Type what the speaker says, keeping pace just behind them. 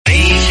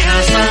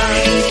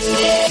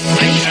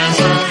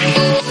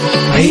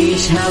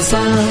صح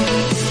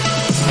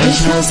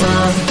عيشها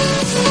صح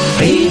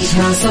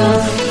عيشها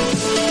صح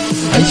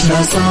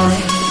عيشها صح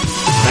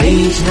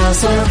عيشها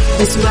صح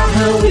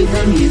اسمعها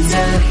والهم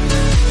ينزاح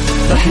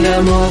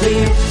أحلى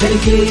مواضيع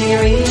خلي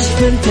يعيش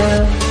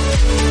مرتاح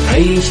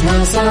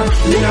عيشها صح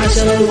من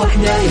 10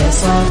 ل1 يا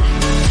صاح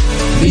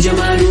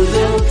بجمال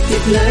وذوق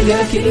تتلاقى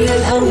كل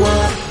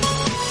الأرواح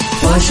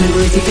فاشل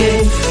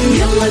واتيكيت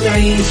يلا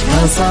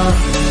نعيشها صح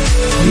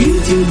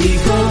بيوتي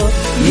وديكور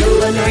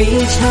يلا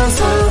نعيشها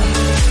صح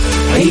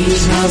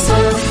عيشها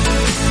صح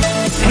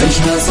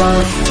عيشها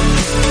صح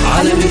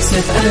على ميكس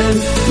اف ام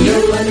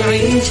يلا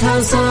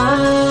نعيشها صح.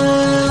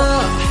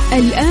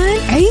 الآن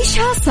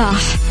عيشها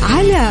صح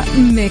على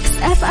ميكس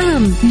اف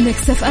ام.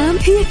 ميكس اف ام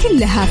هي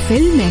كلها في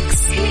الميكس.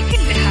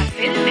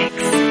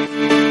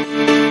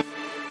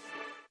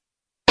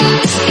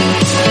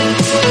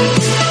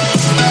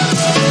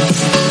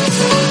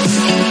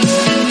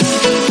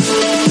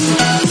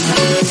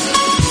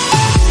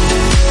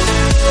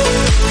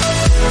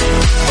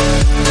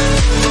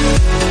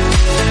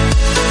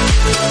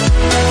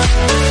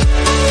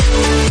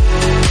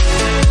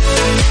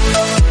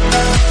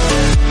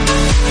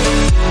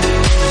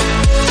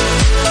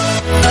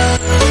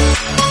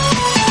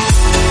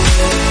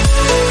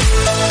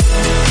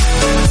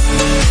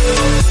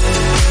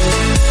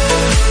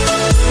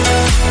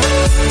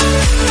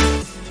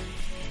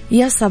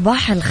 يا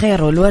صباح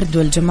الخير والورد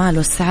والجمال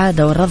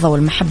والسعادة والرضا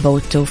والمحبة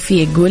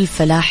والتوفيق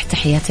والفلاح،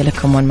 تحياتي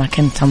لكم وين ما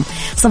كنتم.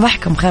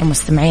 صباحكم خير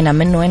مستمعينا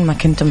من وين ما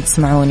كنتم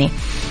تسمعوني.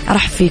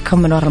 أرحب فيكم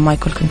من وراء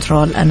المايك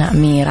والكنترول، أنا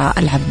أميرة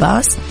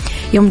العباس.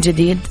 يوم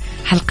جديد،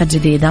 حلقة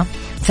جديدة،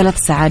 3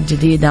 ساعات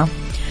جديدة،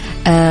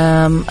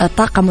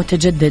 طاقة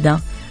متجددة،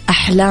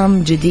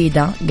 أحلام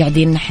جديدة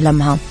قاعدين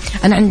نحلمها.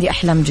 أنا عندي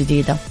أحلام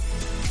جديدة،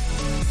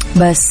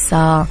 بس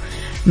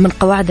من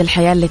قواعد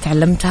الحياة اللي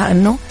تعلمتها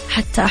أنه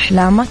حتى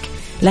أحلامك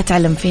لا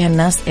تعلم فيها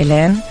الناس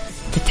إلين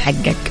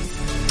تتحقق،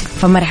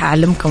 فما رح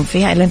أعلمكم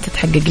فيها إلين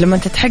تتحقق. لما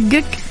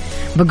تتحقق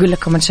بقول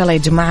لكم إن شاء الله يا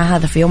جماعة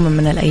هذا في يوم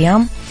من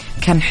الأيام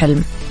كان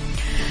حلم.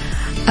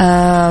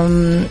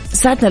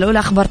 ساعتنا الأولى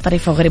أخبار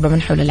طريفة وغريبة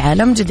من حول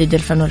العالم، جديد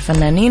الفن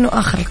والفنانين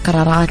وآخر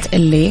القرارات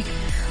اللي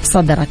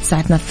صدرت.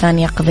 ساعتنا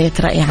الثانية قضية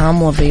رأي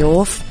عام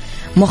وضيوف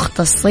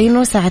مختصين،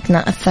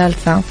 وساعتنا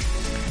الثالثة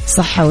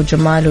صحة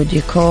وجمال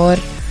وديكور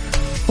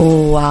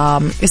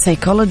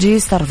وسايكولوجي،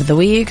 ستار اوف ذا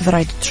ويك، ذا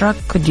رايت تراك،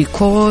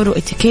 وديكور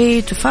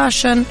واتيكيت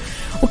وفاشن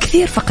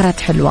وكثير فقرات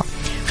حلوة.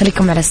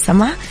 خليكم على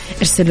السمع،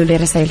 ارسلوا لي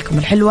رسائلكم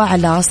الحلوة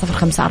على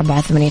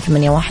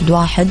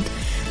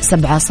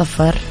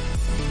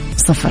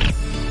 0548811700.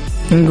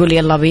 نقول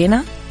يلا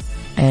بينا،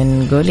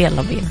 نقول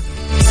يلا بينا.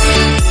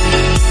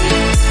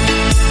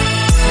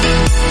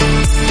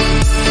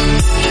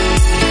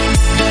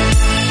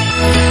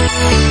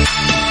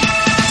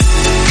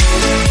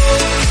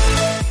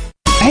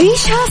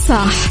 عيشها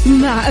صح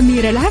مع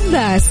أميرة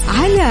العباس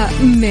على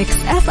ميكس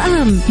اف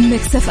ام.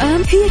 ميكس اف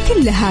ام هي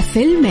كلها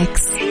في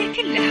الميكس.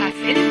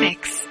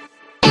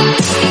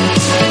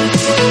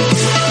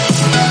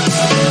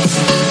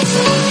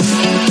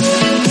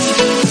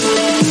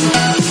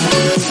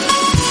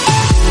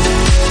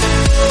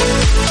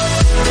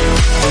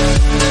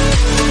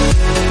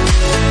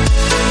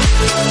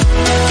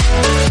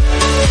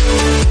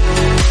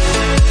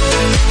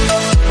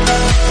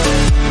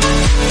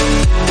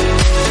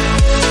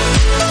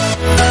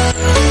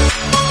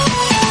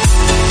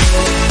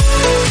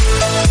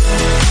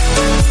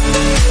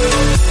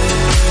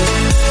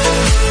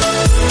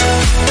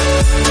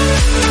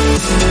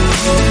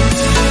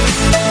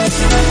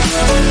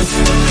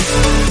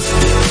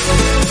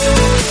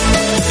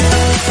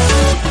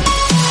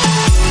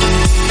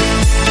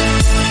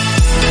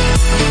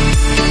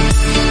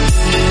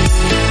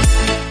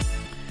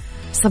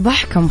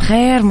 صباحكم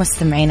خير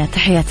مستمعينا،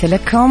 تحياتي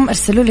لكم.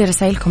 ارسلوا لي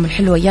رسائلكم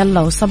الحلوة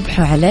يلا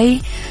وصبحوا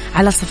علي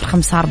على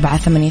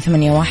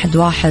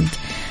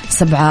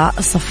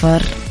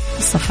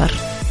 0548811700.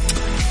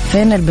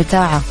 فين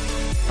البتاعة؟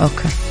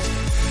 اوكي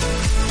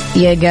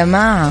يا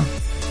جماعة،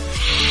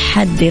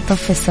 حد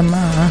يطفي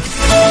السماعة.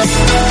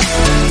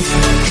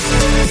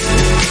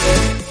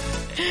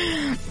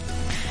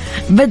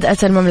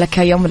 بدأت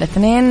المملكة يوم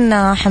الاثنين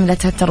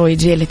حملتها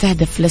الترويجية اللي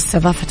تهدف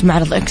لاستضافة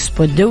معرض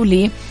إكسبو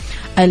الدولي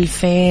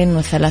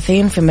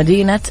 2030 في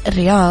مدينة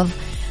الرياض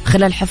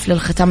خلال حفل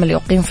الختام اللي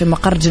يقيم في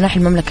مقر جناح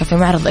المملكة في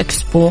معرض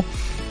إكسبو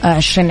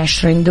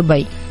 2020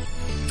 دبي.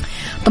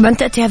 طبعا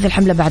تأتي هذه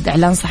الحملة بعد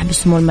إعلان صاحب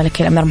السمو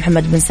الملكي الأمير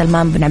محمد بن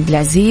سلمان بن عبد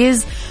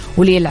العزيز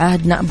ولي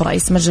العهد نائب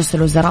رئيس مجلس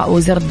الوزراء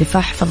ووزير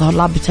الدفاع حفظه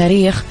الله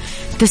بتاريخ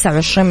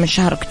 29 من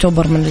شهر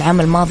أكتوبر من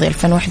العام الماضي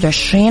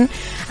 2021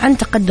 عن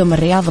تقدم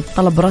الرياض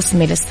بطلب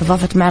رسمي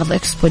لاستضافة معرض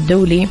إكسبو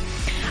الدولي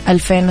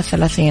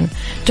 2030.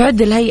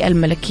 تعد الهيئة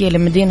الملكية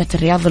لمدينة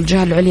الرياض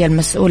الجهة العليا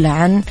المسؤولة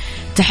عن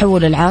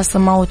تحول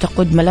العاصمة،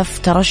 وتقود ملف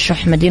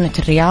ترشح مدينة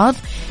الرياض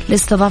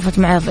لاستضافة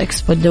معرض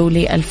إكسبو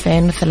الدولي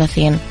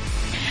 2030.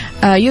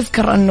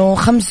 يذكر أنه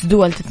 5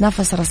 دول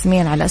تتنافس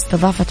رسميا على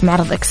استضافة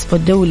معرض إكسبو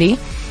الدولي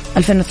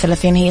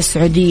 2030 هي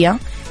السعودية،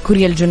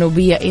 كوريا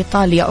الجنوبية،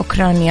 إيطاليا،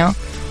 أوكرانيا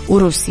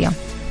وروسيا.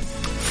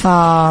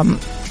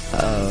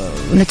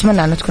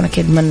 ونتمنى أن تكون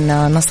أكيد من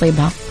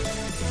نصيبها.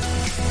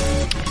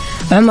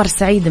 عمر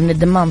سعيد من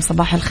الدمام،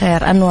 صباح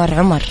الخير. أنور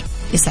عمر،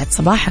 يسعد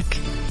صباحك.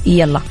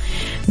 يلا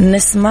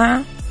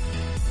نسمع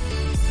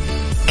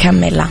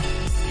كاملة.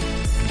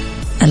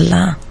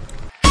 الله.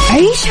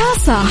 عيشها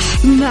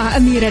صح مع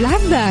أميرة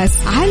العباس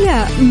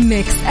على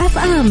ميكس أف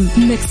أم.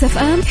 ميكس أف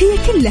أم هي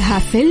كلها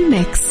في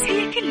الميكس،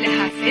 هي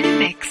كلها في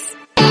الميكس.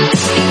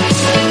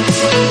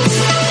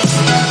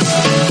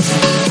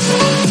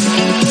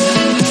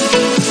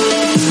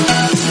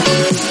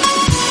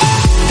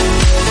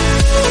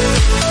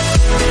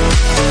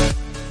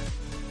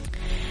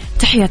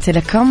 تحياتي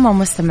لكم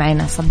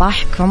ومستمعينا،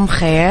 صباحكم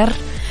خير.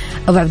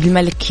 أبو عبد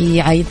الملك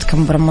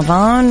يعيدكم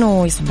برمضان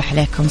ويصبح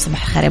عليكم.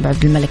 صباح الخير يا أبو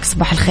عبد الملك.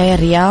 صباح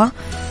الخير يا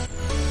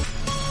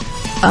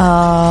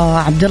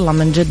عبد الله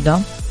من جدة.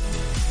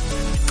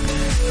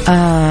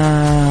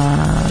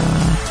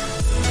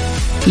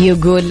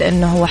 يقول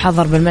إنه هو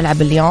حضر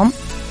بالملعب اليوم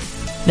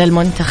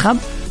للمنتخب.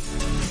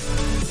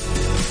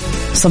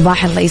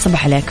 صباح الله،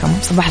 يصبح عليكم.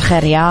 صباح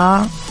الخير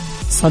يا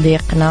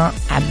صديقنا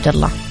عبد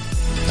الله.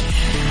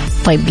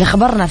 طيب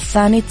لخبرنا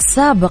الثاني،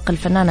 تسابق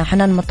الفنانة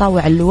حنان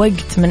مطاوع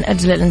الوقت من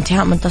أجل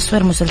الانتهاء من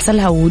تصوير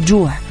مسلسلها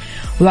وجوه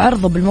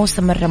وعرضه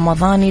بالموسم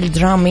الرمضاني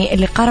الدرامي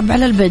اللي قارب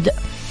على البدء.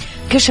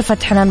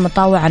 كشفت حنان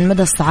مطاوع عن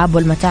مدى الصعاب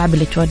والمتاعب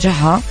اللي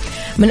تواجهها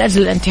من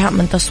أجل الانتهاء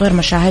من تصوير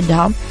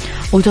مشاهدها،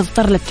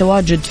 وتضطر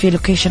للتواجد في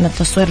لوكيشن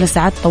التصوير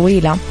لساعات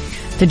طويلة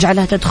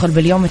تجعلها تدخل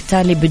باليوم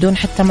التالي بدون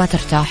حتى ما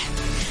ترتاح.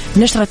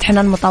 نشرت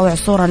حنان مطاوع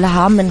صورة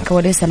لها من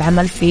كواليس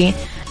العمل في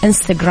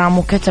انستغرام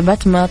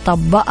وكتبت: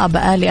 مطبقة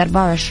بقالي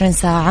 24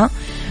 ساعة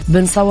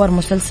بنصور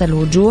مسلسل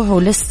وجوه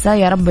ولسه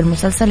يا رب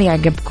المسلسل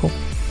يعجبكم.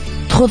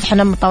 تخوض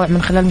حنان مطاوع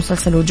من خلال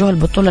مسلسل وجوه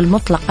البطولة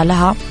المطلقة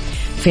لها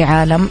في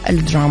عالم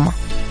الدراما.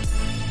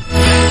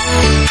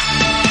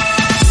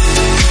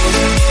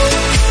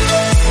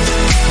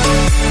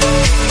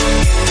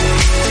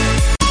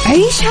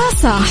 عيشها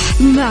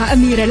صح مع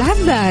أميرة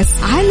العباس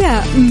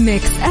على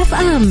ميكس أف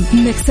أم.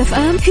 ميكس أف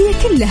أم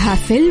هي كلها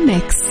في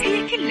الميكس،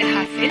 هي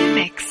كلها في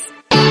الميكس.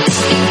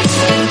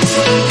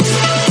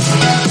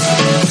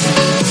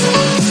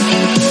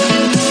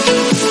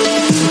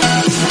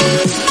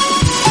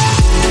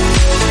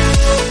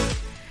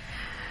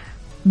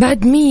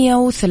 بعد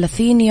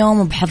 130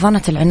 يوم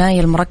بحضانة العناية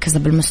المركزة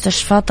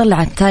بالمستشفى،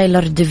 طلعت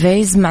تايلر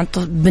ديفيز مع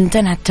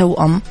بنتينها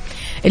التوأم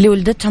اللي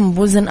ولدتهم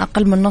بوزن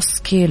أقل من نص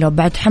كيلو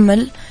بعد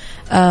حمل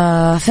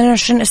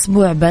 22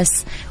 أسبوع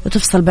بس،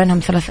 وتفصل بينهم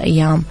 3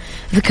 أيام.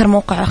 ذكر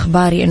موقع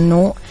أخباري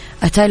أنه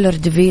تايلر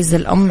ديفيز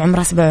الأم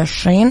عمرها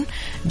 27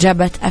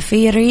 جابت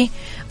أفيري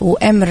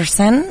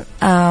وإمرسون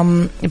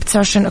ب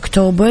 29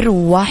 أكتوبر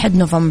و1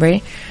 نوفمبر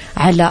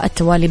على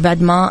التوالي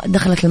بعد ما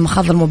دخلت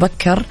المخاض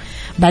المبكر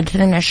بعد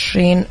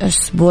 22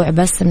 أسبوع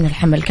بس من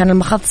الحمل. كان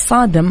المخاض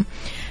صادم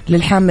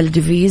للحامل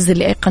ديفيز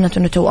اللي أيقنت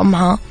أنه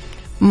توأمها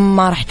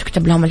ما راح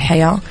تكتب لهم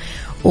الحياة،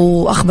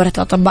 وأخبرت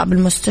أطباء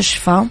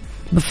بالمستشفى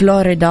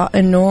بفلوريدا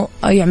أنه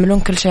يعملون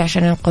كل شيء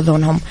عشان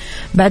ينقذونهم.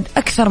 بعد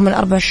أكثر من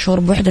 4 شهور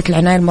بوحدة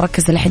العناية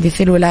المركزة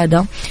لحديثي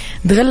الولادة،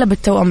 تغلب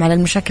التوأم على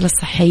المشاكل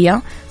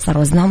الصحية، صار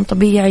وزنهم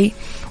طبيعي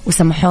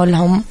وسمحوا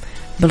لهم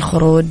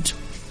بالخروج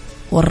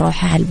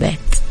والروحة على البيت.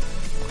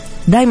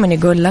 دايما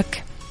يقول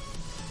لك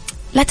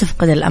لا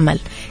تفقد الأمل.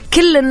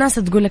 كل الناس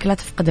تقول لك لا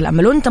تفقد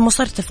الأمل وانت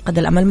مصر تفقد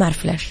الأمل، ما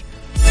أعرف ليش.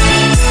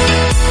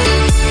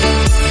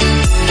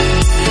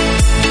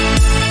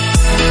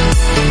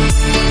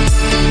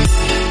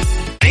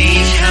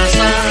 عيشها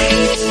صح،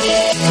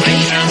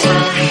 عيشها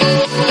صح،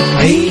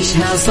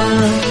 عيشها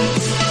صح،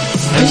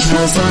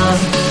 عيشها صح،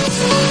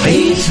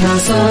 عيشها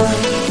صح،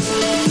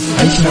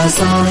 عيشها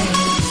صح،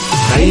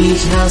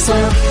 عيشها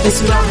صح،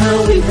 اسمعها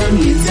والهم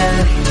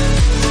ينزاح،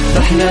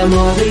 أحلى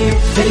مواضيع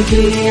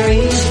خلي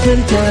يعيش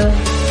ترتاح.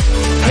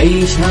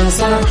 عيشها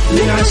صح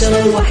من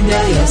 10 ل1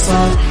 يا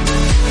صاح،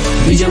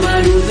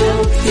 بجمال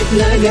وذوق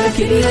تتلاقى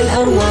كل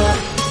الأرواح.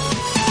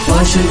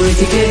 فاشل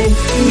واتيكيت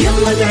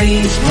يلا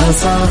نعيشها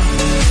صح،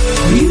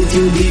 بيوتي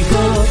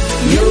وديكور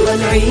يلا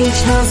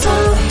نعيشها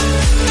صح.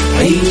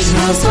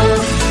 عيشها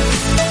صح،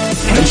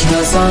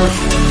 عيشها صح،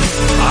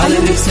 على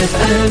ميكس اف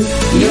ام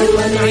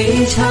يلا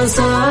نعيشها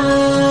صح.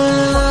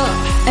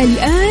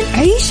 الآن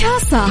عيشها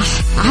صح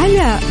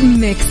على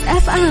ميكس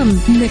أف أم.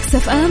 ميكس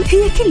أف أم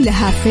هي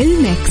كلها في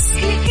الميكس،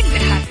 هي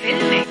كلها في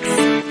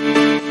الميكس.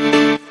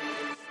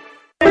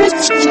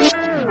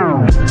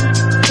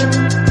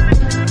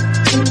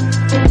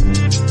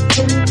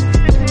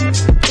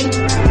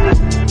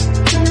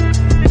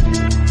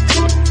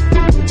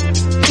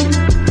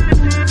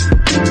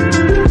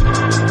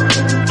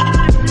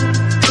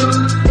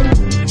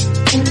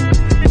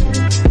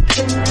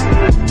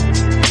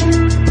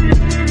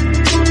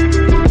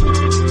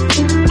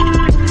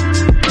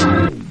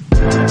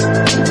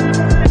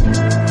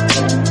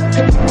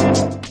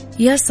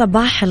 يا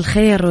صباح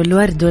الخير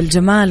والورد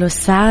والجمال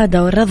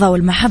والسعادة والرضا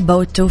والمحبة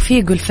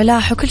والتوفيق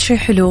والفلاح وكل شيء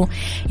حلو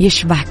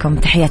يشبهكم.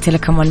 تحياتي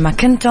لكم وين ما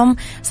كنتم،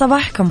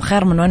 صباحكم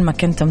خير من وين ما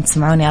كنتم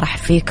تسمعوني. أرحب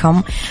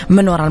فيكم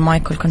من وراء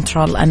المايك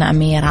والكنترول، أنا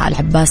أميرة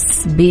العباس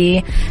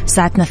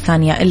بساعتنا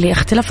الثانية اللي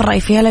اختلاف الرأي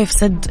فيها لا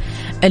يفسد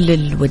إلا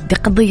الود.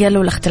 قضية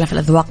لولا اختلاف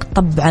الأذواق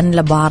طبعا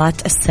لبارة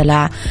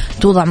السلع.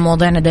 توضع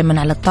مواضيعنا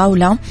دايما على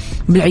الطاولة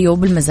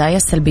بالعيوب، المزايا،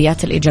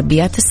 السلبيات،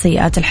 الإيجابيات،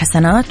 السيئات،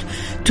 الحسنات.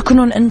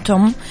 تكونون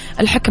أنتم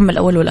الحكم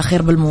الأول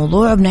والأخير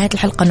بالموضوع. وبنهاية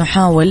الحلقة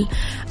نحاول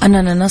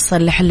أننا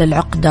نصل لحل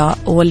العقدة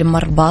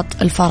ولمربط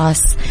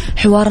الفرس.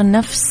 حوار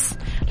النفس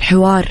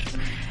الحوار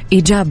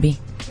إيجابي،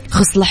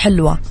 خصلة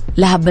حلوة،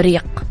 لها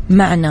بريق،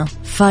 معنى،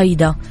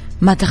 فايدة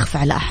ما تخفى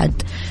على أحد.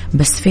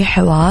 بس في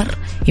حوار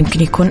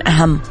يمكن يكون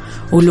أهم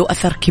وله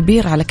أثر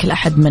كبير على كل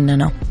أحد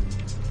مننا،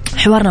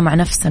 حوارنا مع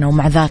نفسنا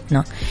ومع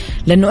ذاتنا.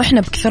 لأنه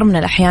إحنا بكثير من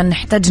الأحيان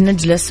نحتاج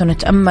نجلس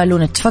ونتأمل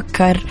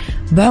ونتفكر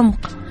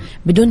بعمق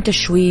بدون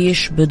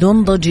تشويش،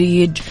 بدون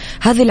ضجيج.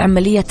 هذه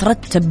العملية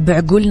ترتب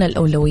بعقولنا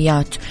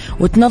الأولويات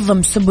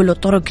وتنظم سبل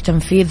وطرق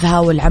تنفيذها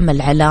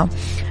والعمل على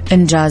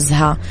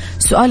إنجازها.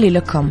 سؤالي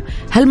لكم،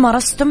 هل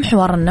مارستم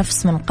حوار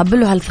النفس من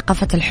قبل؟ وهل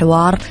ثقافة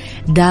الحوار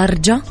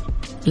دارجة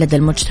لدى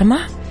المجتمع؟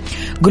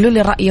 قولوا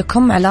لي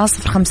رأيكم على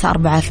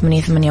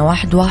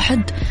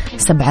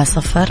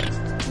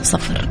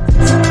 0548811700.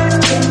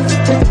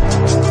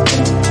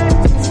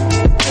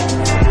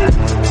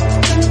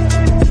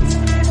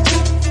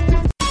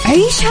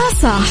 عيشها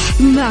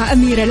صح مع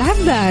أميرة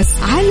العباس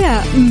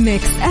على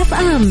ميكس أف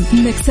أم.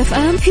 ميكس أف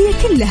أم هي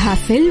كلها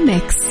في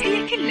الميكس،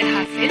 هي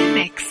كلها في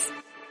الميكس.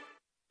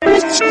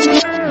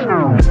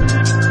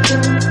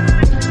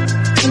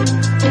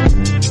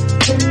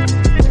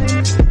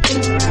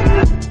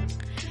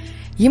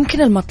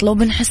 يمكن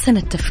المطلوب نحسن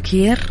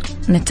التفكير،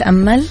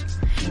 نتأمل،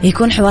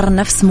 يكون حوار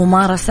النفس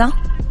ممارسة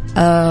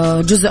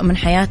جزء من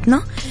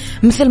حياتنا.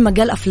 مثل ما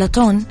قال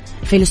أفلاطون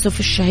الفيلسوف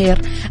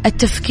الشهير،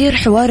 التفكير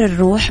حوار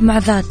الروح مع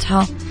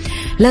ذاتها.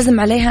 لازم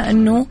عليها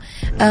أنه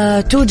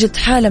توجد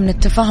حالة من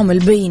التفاهم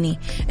البيني،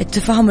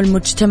 التفاهم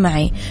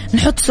المجتمعي.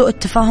 نحط سوء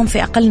التفاهم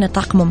في أقل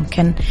نطاق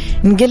ممكن،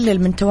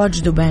 نقلل من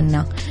تواجده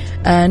بيننا.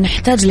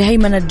 نحتاج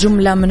لهيمنة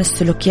جملة من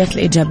السلوكيات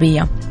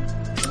الإيجابية،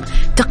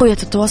 تقوية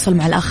التواصل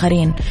مع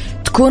الآخرين،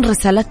 تكون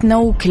رسالتنا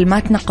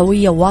وكلماتنا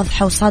قوية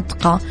وواضحة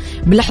وصادقة.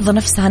 بلحظة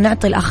نفسها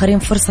نعطي الآخرين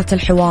فرصة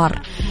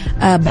الحوار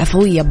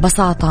بعفوية،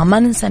 ببساطة. ما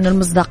ننسى أن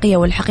المصداقية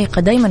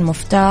والحقيقة دايما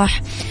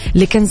مفتاح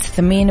لكنز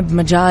ثمين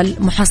بمجال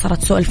محاصرة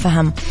سوء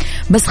الفهم.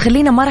 بس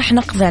خلينا ما رح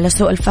نقضي على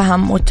سوء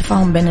الفهم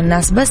والتفاهم بين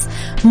الناس، بس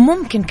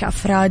ممكن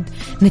كأفراد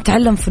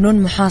نتعلم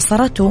فنون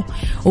محاصرته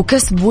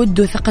وكسب ود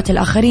وثقة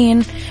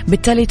الآخرين،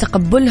 بالتالي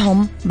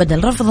تقبلهم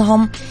بدل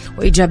رفضهم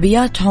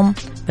وإيجابياتهم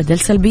بدل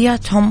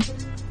سلبياتهم.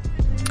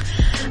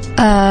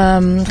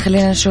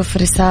 خلينا نشوف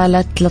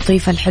رسالة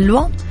لطيفة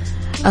الحلوة.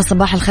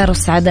 صباح الخير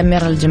والسعادة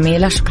أميرة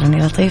الجميلة، شكرا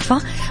يا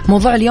لطيفة.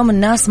 موضوع اليوم،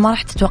 الناس ما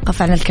راح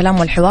تتوقف عن الكلام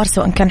والحوار،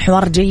 سواء كان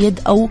حوار جيد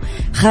أو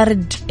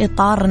خارج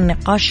إطار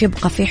النقاش.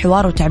 يبقى في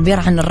حوار وتعبير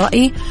عن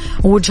الرأي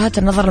ووجهات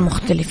النظر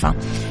المختلفة.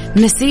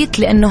 نسيت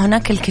لأنه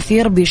هناك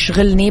الكثير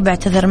بيشغلني،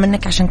 بعتذر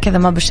منك عشان كذا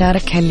ما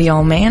بشارك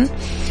هاليومين.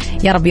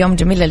 يا رب يوم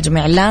جميل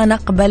للجميع. لا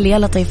نقبل يا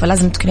لطيفة،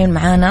 لازم تكونين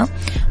معانا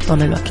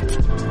طول الوقت.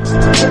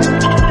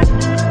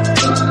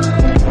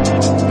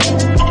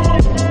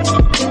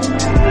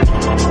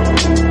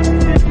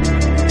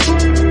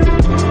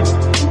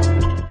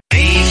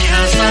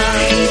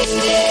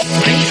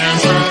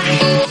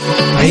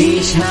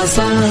 عيشها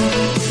صح،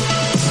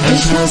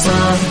 عيشها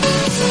صح،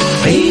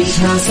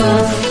 عيشها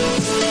صح،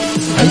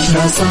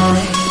 عيشها صح،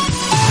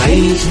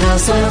 عيشها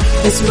صح.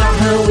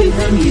 اسمعها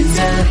والهم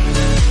ينزاح،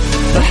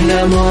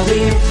 أحلى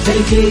مواضيع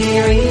الكل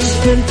يعيش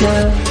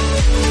مرتاح.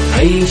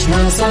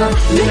 عيشها صح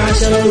من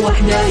 10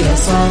 ل1 يا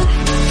صاح،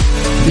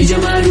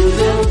 بجمال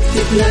وذوق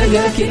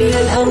تتلاقى كل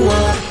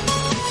الأرواح.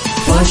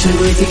 فاشل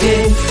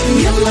واتيكيت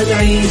يلا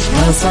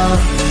نعيشها صح،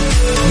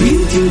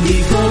 بيوتي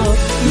وديكور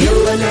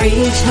يلا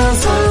نعيشها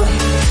صح.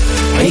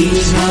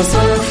 عيشها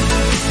صح،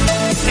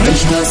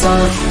 عيشها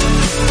صح،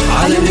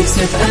 على ميكس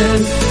اف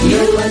ام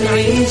يلا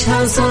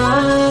نعيشها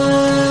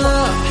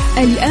صح.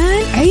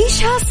 الآن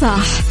عيشها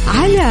صح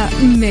على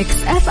ميكس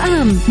أف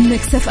أم.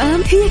 ميكس أف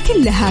أم هي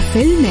كلها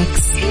في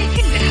الميكس، هي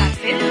كلها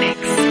في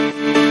الميكس.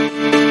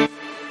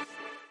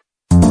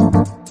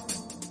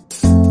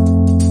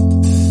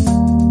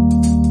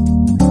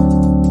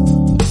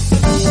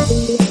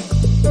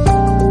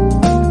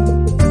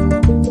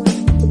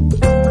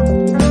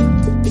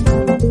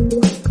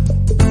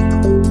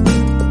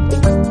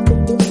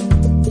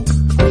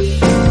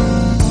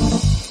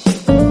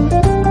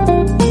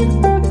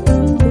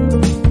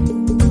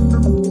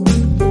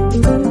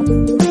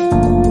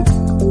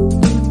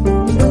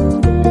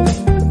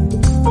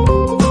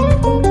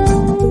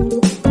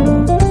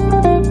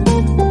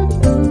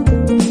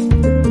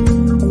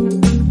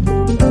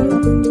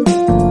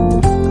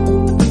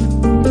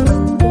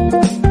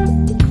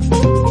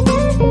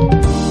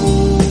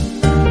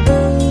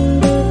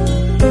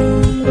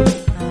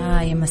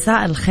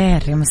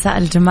 الخير، يا مساء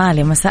الجمال،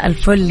 يا مساء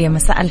الفل، يا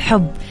مساء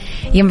الحب،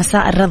 يا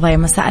مساء الرضا، يا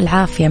مساء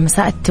العافية،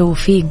 مساء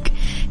التوفيق.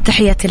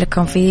 تحياتي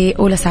لكم في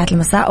أولى ساعات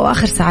المساء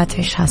وآخر ساعات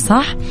عيشها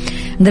صح.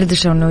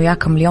 ندردش أنا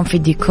وياكم اليوم في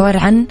ديكور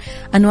عن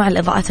أنواع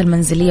الإضاءات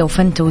المنزلية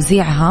وفن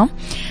توزيعها.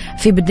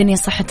 في بالدنيا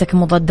صحتك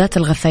مضادات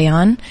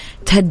الغثيان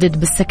تهدد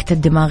بالسكتة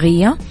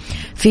الدماغية.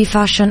 في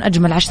فاشن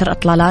أجمل 10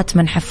 إطلالات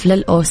من حفل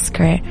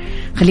الأوسكار.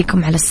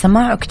 خليكم على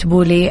السماع،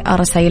 اكتبوا لي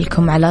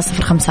رسائلكم على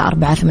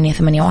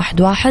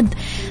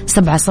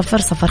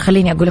 0548811700.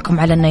 خليني أقول لكم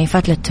على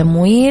النايفات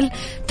للتمويل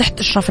تحت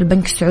إشراف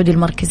البنك السعودي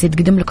المركزي.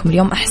 تقدم لكم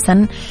اليوم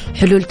أحسن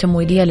حلول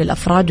تمويلية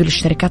للأفراد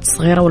وللشركات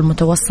الصغيرة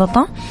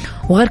والمتوسطة،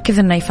 وغير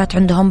كذا النايفات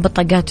عندهم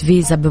بطاقات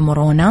فيزا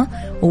بمرونة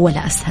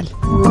ولا أسهل.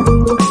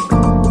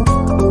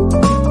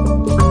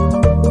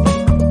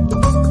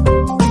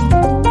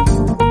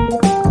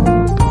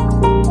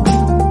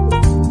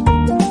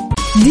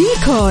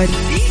 ديكور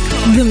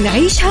ضمن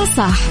عيشها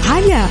صح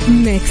على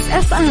ميكس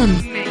اف ام.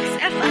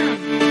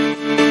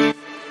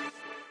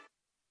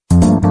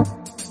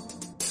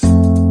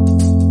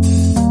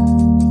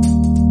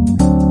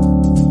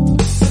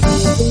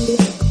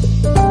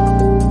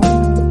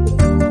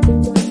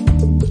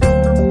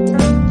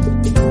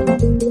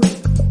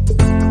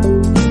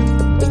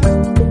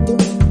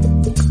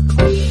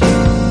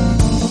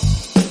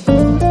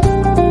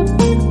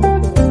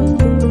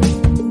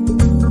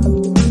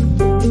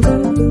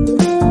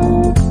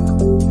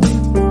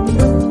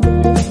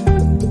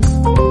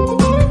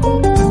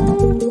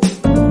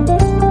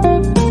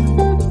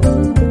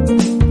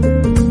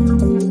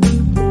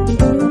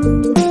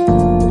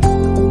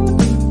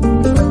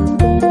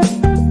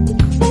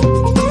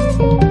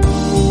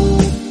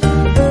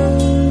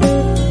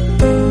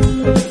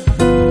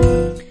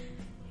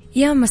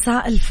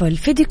 مساء الفل.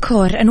 في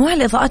ديكور أنواع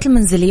الإضاءات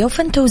المنزلية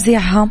وفن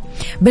توزيعها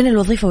بين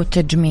الوظيفة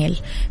والتجميل.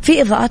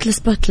 في إضاءات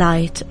السبوت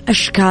لايت،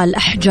 أشكال،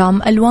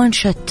 أحجام، ألوان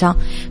شتى،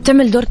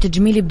 تعمل دور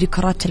تجميلي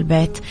بديكورات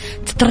البيت.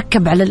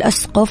 تتركب على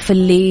الأسقف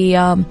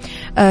اللي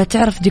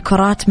تعرف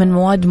ديكورات من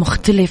مواد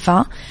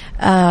مختلفة،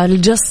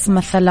 الجص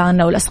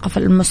مثلا أو الأسقف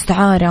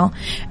المستعارة.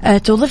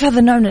 توظيف هذا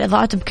النوع من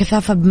الإضاءات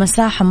بكثافة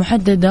بمساحة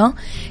محددة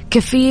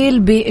كفيل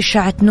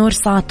بإشعة نور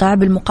ساطع.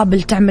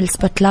 بالمقابل تعمل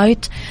سبوت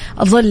لايت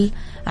ظل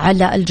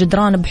على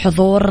الجدران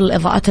بحضور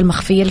الإضاءات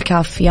المخفية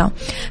الكافية.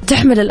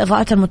 تحمل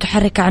الإضاءات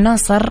المتحركة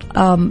عناصر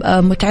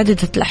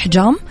متعددة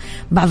الأحجام،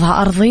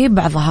 بعضها أرضي،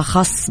 بعضها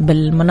خاص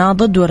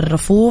بالمناضد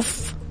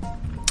والرفوف،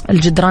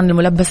 الجدران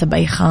الملبسة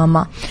بأي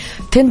خامة.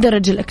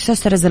 تندرج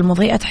الأكسسوارز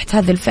المضيئة تحت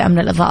هذه الفئة من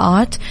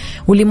الإضاءات،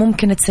 واللي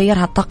ممكن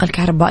تسيرها الطاقة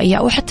الكهربائية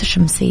أو حتى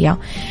الشمسية.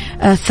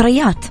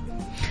 ثريات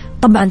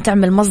طبعا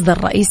تعمل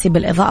مصدر رئيسي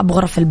بالإضاءة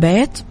بغرف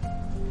البيت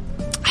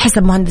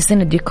حسب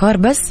مهندسين الديكور،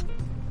 بس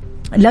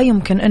لا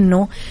يمكن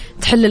أنه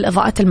تحل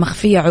الإضاءات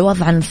المخفية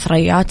عوض عن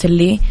الثريات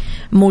اللي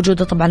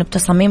موجودة طبعا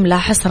بتصاميم لا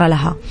حصر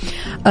لها.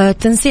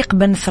 تنسيق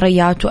بين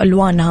الثريات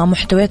وألوانها،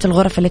 محتويات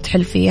الغرف اللي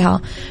تحل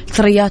فيها،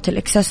 ثريات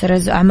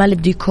الإكسسوارز، أعمال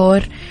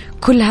الديكور،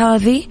 كل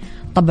هذه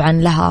طبعا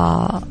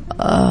لها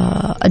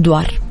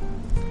أدوار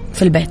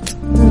في البيت.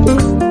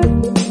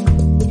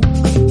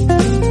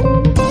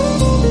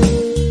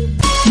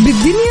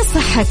 بالدنيا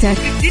صحتك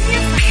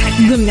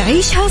ضمن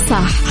عيشها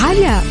صح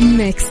على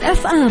ميكس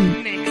اف ام.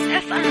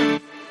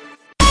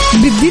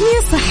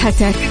 بالدنيا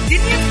صحتك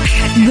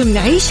ضمن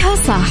عيشها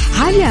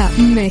صح على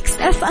ميكس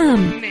اف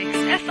ام.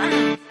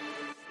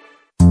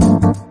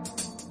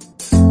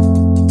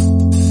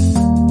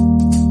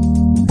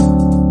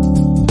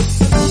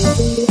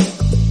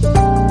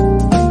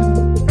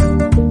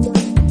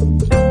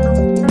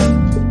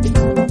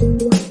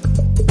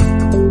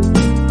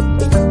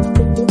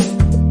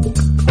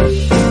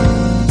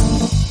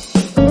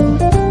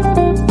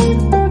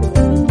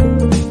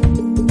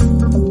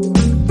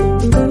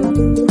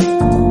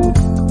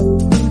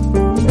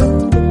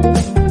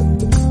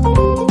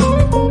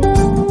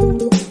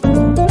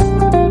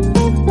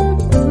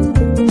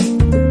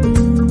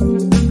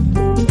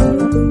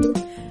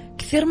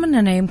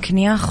 يمكن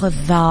ياخذ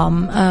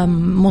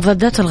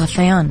مضادات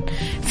الغثيان.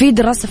 في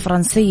دراسة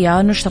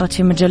فرنسية نشرت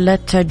في مجلة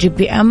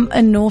GPM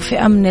أنه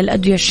فئة من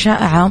الأدوية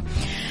الشائعة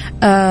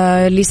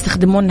اللي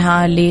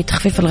يستخدمونها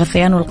لتخفيف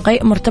الغثيان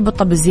والقيء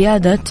مرتبطة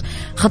بزيادة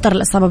خطر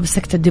الإصابة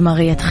بالسكتة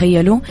الدماغية.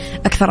 تخيلوا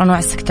أكثر أنواع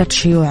السكتات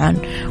شيوعا،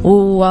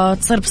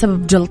 وتصير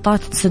بسبب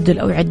جلطات تسد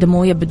الأوعية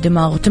الدموية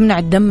بالدماغ وتمنع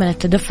الدم من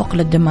التدفق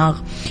للدماغ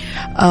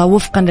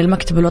وفقا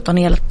للمكتب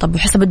الوطنية للطب.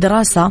 وحسب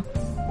الدراسة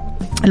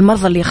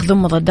المرضى اللي يأخذون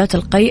مضادات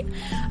القيء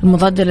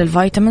المضادة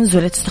للفيتامينز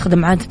واللي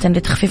تستخدم عادة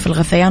لتخفيف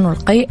الغثيان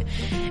والقيء،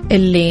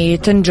 اللي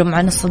تنجم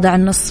عن الصداع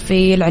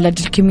النصفي، العلاج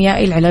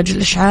الكيميائي، العلاج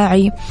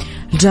الإشعاعي،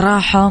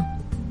 الجراحة،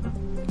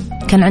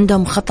 كان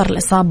عندهم خطر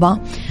الإصابة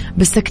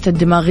بالسكتة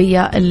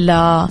الدماغية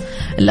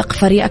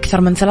الإقفارية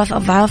أكثر من 3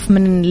 أضعاف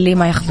من اللي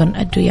ما يأخذون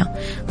أدوية.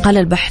 قال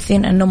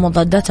الباحثين أنه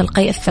مضادات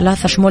القيء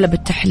الثلاثة شمولة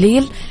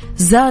بالتحليل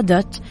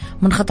زادت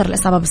من خطر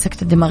الإصابة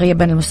بالسكتة الدماغية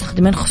بين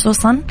المستخدمين،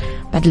 خصوصا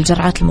بعد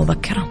الجرعات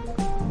المبكرة.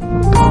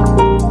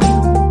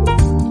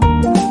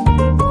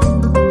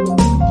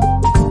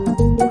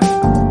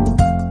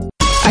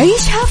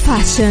 عيشها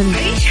فاشن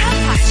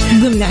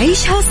ضمن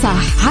عيشها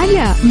صح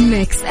على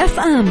ميكس اف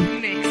ام.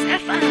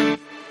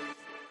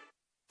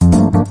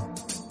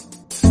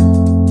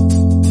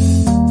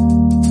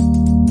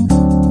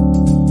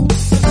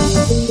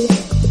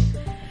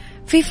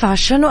 في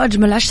فاشن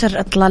وأجمل 10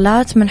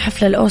 إطلالات من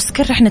حفل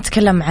الأوسكار رح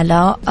نتكلم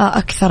على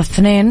أكثر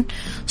 2.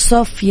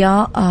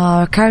 صوفيا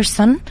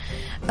كارسون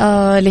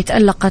اللي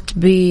تألقت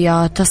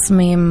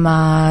بتصميم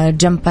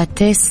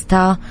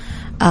جمباتيستا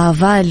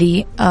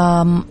فالي،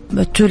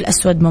 تول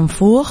أسود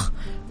منفوخ،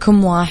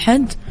 كم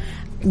واحد،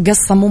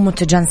 قصة مو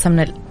متجانسة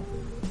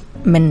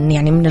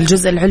من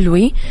الجزء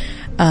العلوي،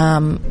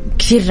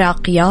 كثير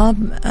راقية،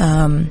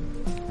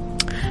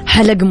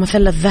 حلق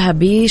مثلث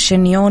ذهبي،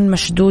 شنيون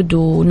مشدود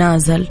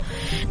ونازل.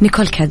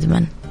 نيكول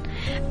كادمان،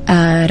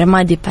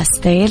 رمادي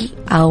باستيل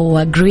أو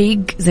غريغ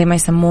زي ما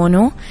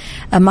يسمونه،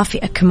 ما في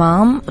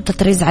أكمام،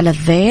 وتطريز على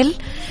الذيل،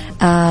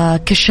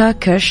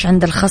 كشاكش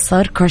عند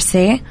الخصر،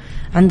 كورسيه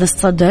عند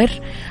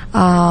الصدر،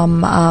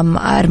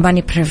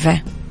 أرماني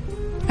بريفي.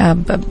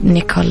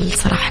 نيكول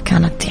صراحة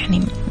كانت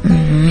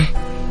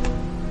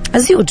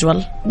as usual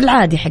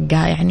بالعادي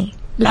حقها،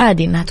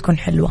 العادي إنها تكون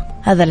حلوة،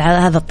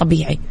 هذا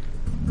الطبيعي.